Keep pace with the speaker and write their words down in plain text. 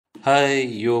Hi,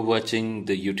 you're watching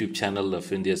the YouTube channel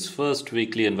of India's first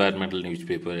weekly environmental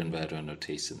newspaper, Enviro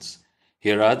Annotations.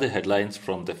 Here are the headlines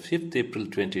from the 5th April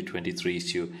 2023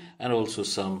 issue and also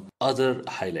some other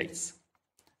highlights.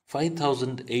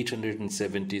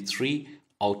 5,873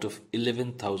 out of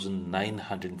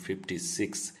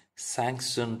 11,956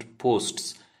 sanctioned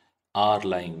posts are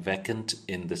lying vacant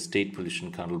in the State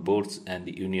Pollution Control Boards and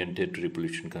the Union Territory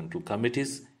Pollution Control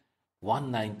Committees,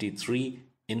 193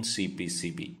 in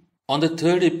CPCB. On the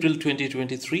 3rd April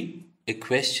 2023, a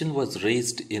question was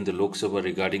raised in the Lok Sabha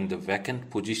regarding the vacant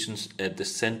positions at the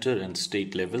centre and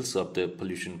state levels of the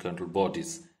pollution control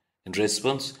bodies. In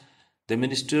response, the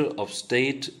Minister of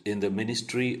State in the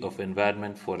Ministry of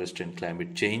Environment, Forest and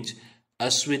Climate Change,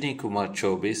 Ashwini Kumar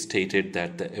Choube, stated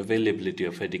that the availability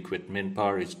of adequate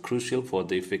manpower is crucial for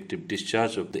the effective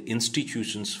discharge of the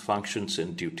institution's functions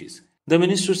and duties. The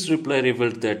minister's reply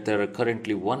revealed that there are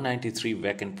currently 193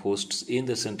 vacant posts in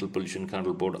the Central Pollution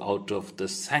Control Board out of the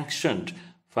sanctioned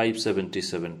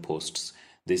 577 posts.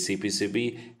 The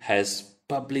CPCB has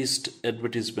published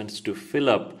advertisements to fill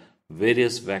up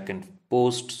various vacant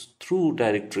posts through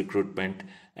direct recruitment,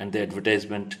 and the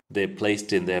advertisement they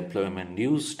placed in the Employment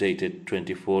News dated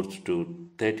 24th to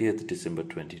 30th December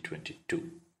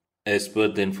 2022. As per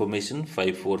the information,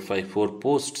 5454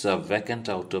 posts are vacant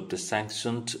out of the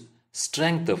sanctioned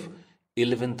strength of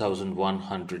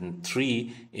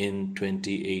 11,103 in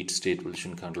 28 state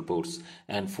pollution control boards,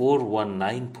 and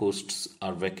 419 posts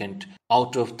are vacant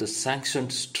out of the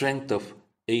sanctioned strength of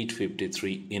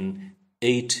 853 in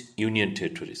 8 union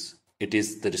territories. It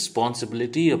is the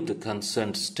responsibility of the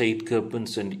concerned state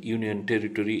governments and union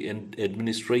territory and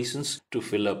administrations to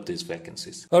fill up these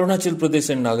vacancies. Arunachal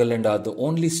Pradesh and Nagaland are the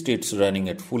only states running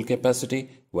at full capacity,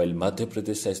 while Madhya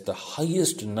Pradesh has the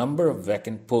highest number of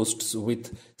vacant posts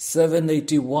with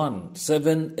 781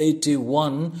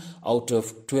 out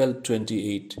of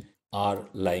 1228 are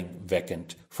lying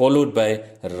vacant, followed by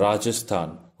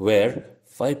Rajasthan, where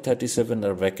 537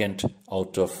 are vacant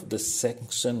out of the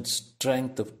sanctioned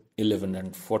strength of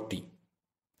 1140.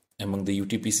 Among the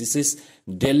UTPCCs,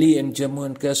 Delhi and Jammu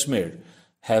and Kashmir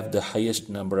have the highest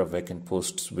number of vacant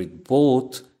posts, with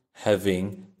both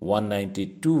having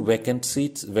 192 vacant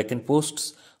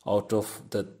posts out of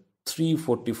the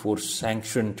 344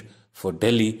 sanctioned for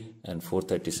Delhi and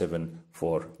 437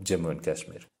 for Jammu and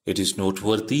Kashmir. It is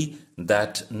noteworthy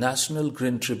that National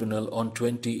Green Tribunal on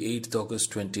 28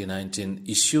 August 2019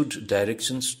 issued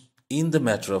directions in the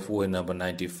matter of OA number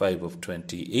 95 of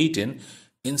 2018,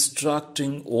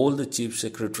 instructing all the Chief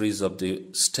Secretaries of the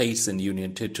States and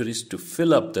Union Territories to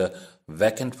fill up the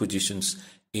vacant positions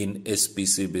in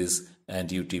SPCBs and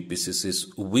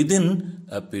UTPCCs within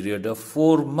a period of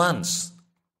 4 months.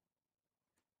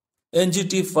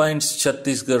 NGT finds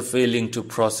Chhattisgarh failing to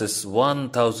process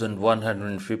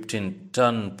 1,115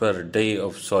 ton per day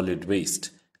of solid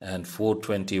waste and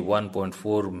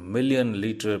 421.4 million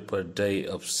litre per day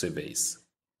of sewage.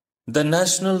 The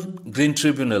National Green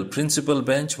Tribunal Principal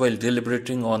Bench, while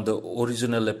deliberating on the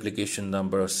original application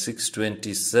number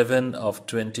 627 of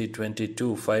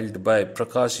 2022 filed by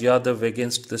Prakash Yadav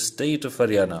against the state of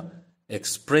Haryana,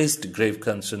 expressed grave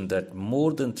concern that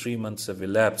more than 3 months have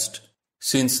elapsed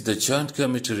since the Joint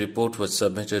Committee report was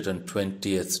submitted on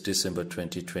 20th December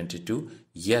 2022,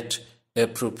 yet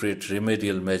appropriate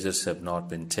remedial measures have not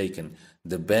been taken.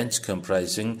 The bench,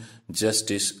 comprising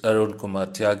Justice Arun Kumar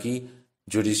Tyagi,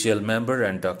 judicial member,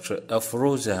 and Dr.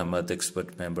 Afroz Ahmad,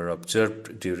 expert member,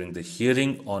 observed during the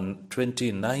hearing on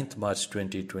 29th March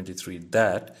 2023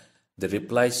 that the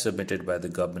replies submitted by the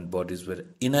government bodies were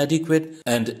inadequate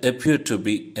and appeared to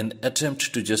be an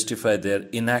attempt to justify their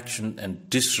inaction and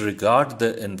disregard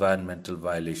the environmental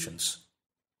violations.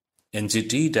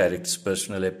 NGT directs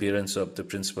personal appearance of the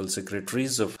Principal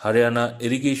Secretaries of Haryana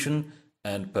Irrigation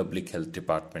and Public Health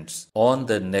Departments on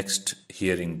the next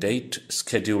hearing date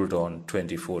scheduled on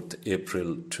 24th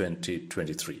April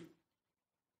 2023.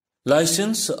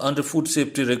 License under food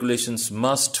safety regulations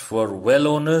must for well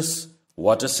owners,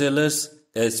 water sellers,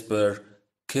 as per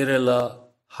Kerala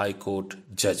High Court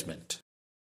judgment.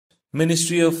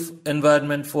 Ministry of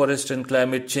Environment, Forest and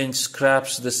Climate Change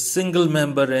scraps the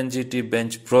single-member NGT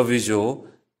bench Proviso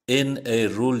in a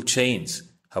rule change.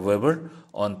 However,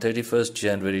 on 31st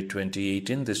January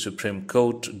 2018, the Supreme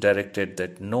Court directed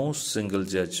that no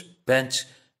single-judge bench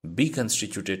be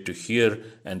constituted to hear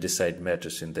and decide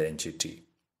matters in the NGT.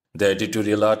 The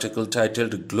editorial article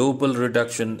titled Global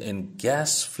Reduction in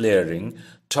Gas Flaring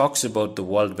talks about the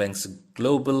World Bank's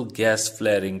Global Gas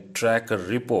Flaring Tracker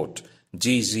Report,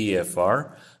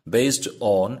 GGFR, based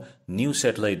on new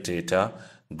satellite data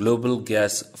global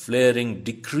gas flaring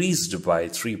decreased by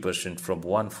 3% from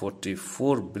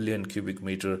 144 billion cubic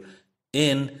meter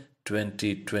in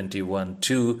 2021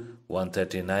 to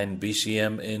 139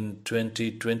 BCM in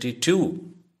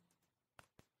 2022.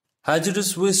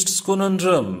 Hazardous waste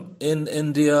conundrum in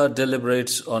India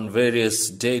deliberates on various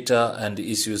data and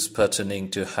issues pertaining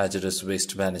to hazardous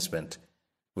waste management.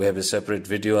 We have a separate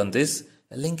video on this.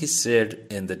 A link is shared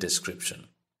in the description.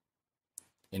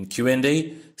 In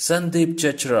Q&A, Sandeep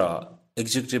Chachra,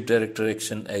 Executive Director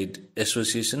Action Aid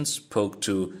Association, spoke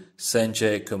to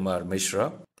Sanjay Kumar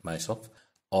Mishra, myself,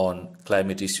 on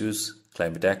climate issues,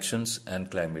 climate actions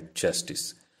and climate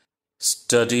justice.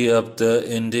 Study of the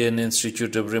Indian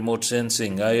Institute of Remote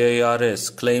Sensing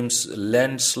IIRS claims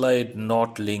landslide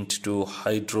not linked to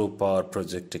hydropower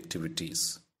project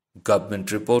activities.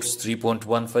 Government reports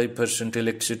 3.15%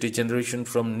 electricity generation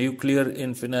from nuclear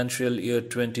in financial year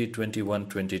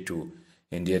 2021-22.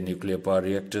 Indian nuclear power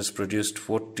reactors produced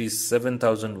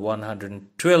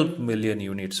 47,112 million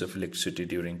units of electricity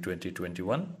during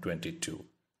 2021-22.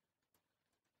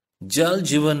 Jal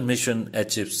Jeevan Mission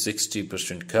achieves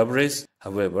 60% coverage.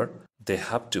 However, they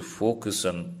have to focus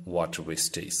on water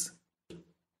wastage.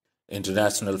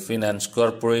 International Finance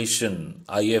Corporation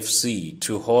 (IFC)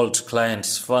 to halt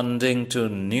clients' funding to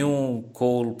new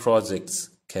coal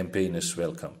projects. Campaigners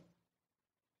welcome.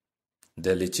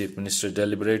 Delhi Chief Minister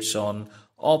deliberates on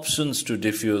options to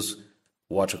defuse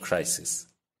water crisis.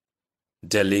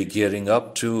 Delhi gearing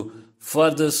up to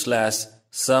further slash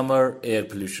summer air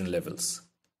pollution levels.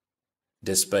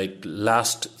 Despite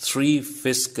last 3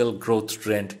 fiscal growth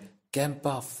trend,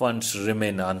 Campa funds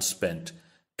remain unspent.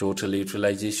 Total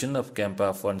utilization of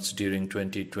Campa funds during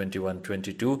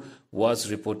 2021-22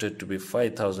 was reported to be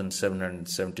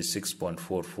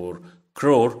 5,776.44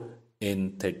 crore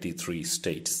in 33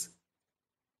 states.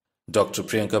 Dr.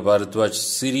 Priyanka Bharadwaj's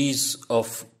series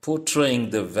of portraying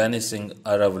the vanishing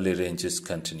Aravalli ranges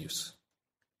continues.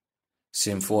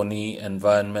 Symphony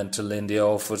Environmental India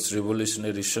offers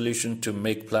revolutionary solution to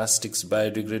make plastics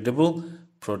biodegradable.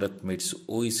 Product meets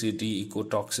OECD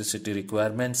ecotoxicity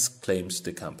requirements, claims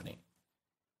the company.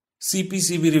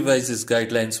 CPCB revises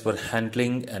guidelines for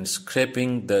handling and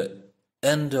scrapping the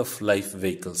end-of-life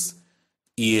vehicles,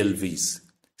 ELVs.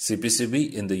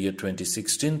 CPCB in the year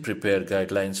 2016 prepared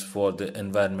guidelines for the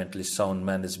environmentally sound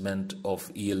management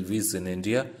of ELVs in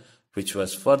India, which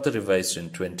was further revised in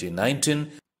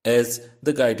 2019 as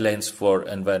the guidelines for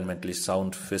environmentally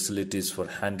sound facilities for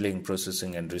handling,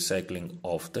 processing and recycling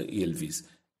of the ELVs,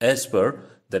 as per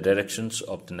the directions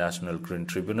of the National Green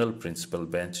Tribunal Principal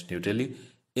Bench, New Delhi,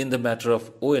 in the matter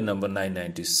of OA number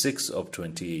 996 of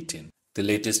 2018. The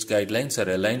latest guidelines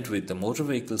are aligned with the Motor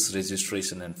Vehicles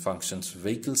Registration and Functions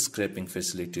Vehicle Scrapping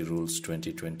Facility Rules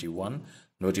 2021,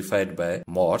 notified by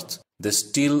MoEF, the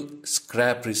Steel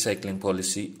Scrap Recycling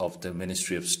Policy of the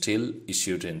Ministry of Steel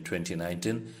issued in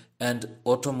 2019, and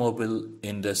Automobile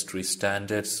Industry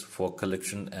Standards for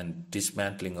Collection and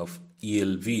Dismantling of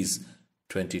ELVs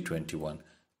 2021.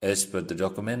 As per the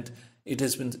document, it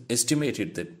has been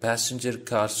estimated that passenger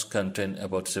cars contain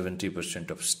about 70%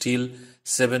 of steel,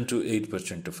 7 to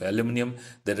 8% of aluminium,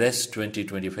 the rest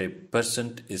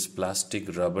 20-25% is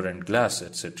plastic, rubber and glass,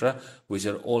 etc., which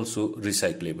are also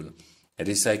recyclable.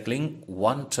 Recycling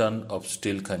 1 ton of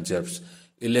steel conserves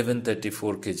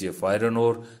 1134 kg of iron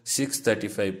ore,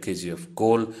 635 kg of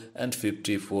coal and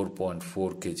 54.4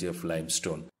 kg of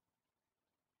limestone.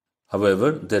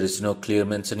 However, there is no clear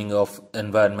mentioning of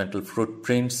environmental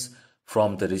footprints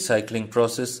from the recycling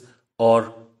process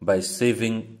or by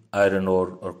saving iron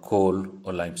ore or coal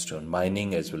or limestone,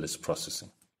 mining as well as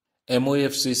processing.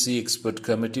 MoEF&CC Expert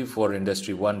Committee for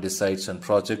Industry 1 decides on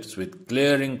projects with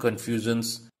glaring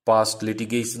confusions, past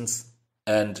litigations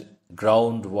and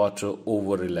groundwater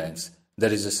over-reliance.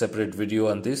 There is a separate video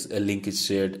on this. A link is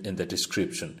shared in the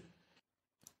description.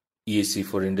 EAC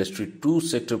for Industry 2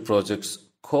 sector projects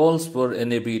calls for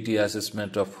NABET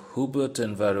assessment of Hubert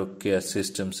Enviro Care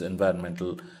Systems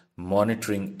environmental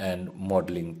monitoring and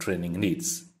modeling training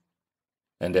needs.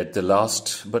 And at the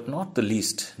last but not the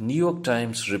least, New York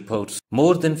Times reports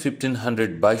more than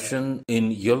 1,500 bison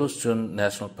in Yellowstone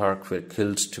National Park were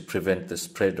killed to prevent the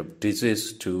spread of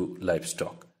disease to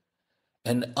livestock.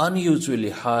 An unusually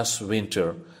harsh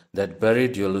winter that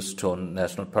buried Yellowstone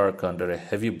National Park under a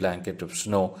heavy blanket of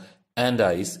snow and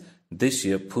ice this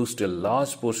year pushed a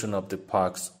large portion of the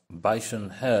park's bison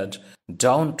herd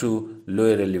down to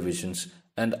lower elevations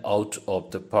and out of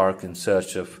the park in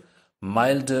search of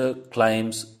milder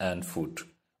climes and food.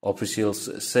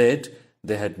 Officials said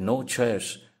they had no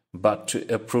choice but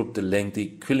to approve the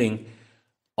lengthy killing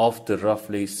of the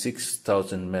roughly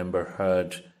 6,000-member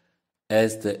herd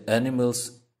as the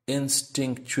animals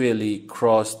instinctually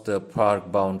cross the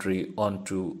park boundary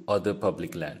onto other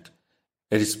public land.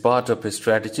 It is part of a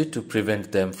strategy to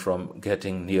prevent them from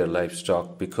getting near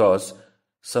livestock because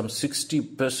some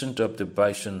 60% of the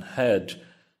bison herd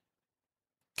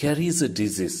carries a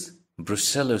disease,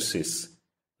 brucellosis,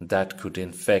 that could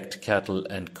infect cattle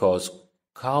and cause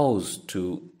cows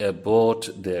to abort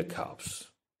their calves.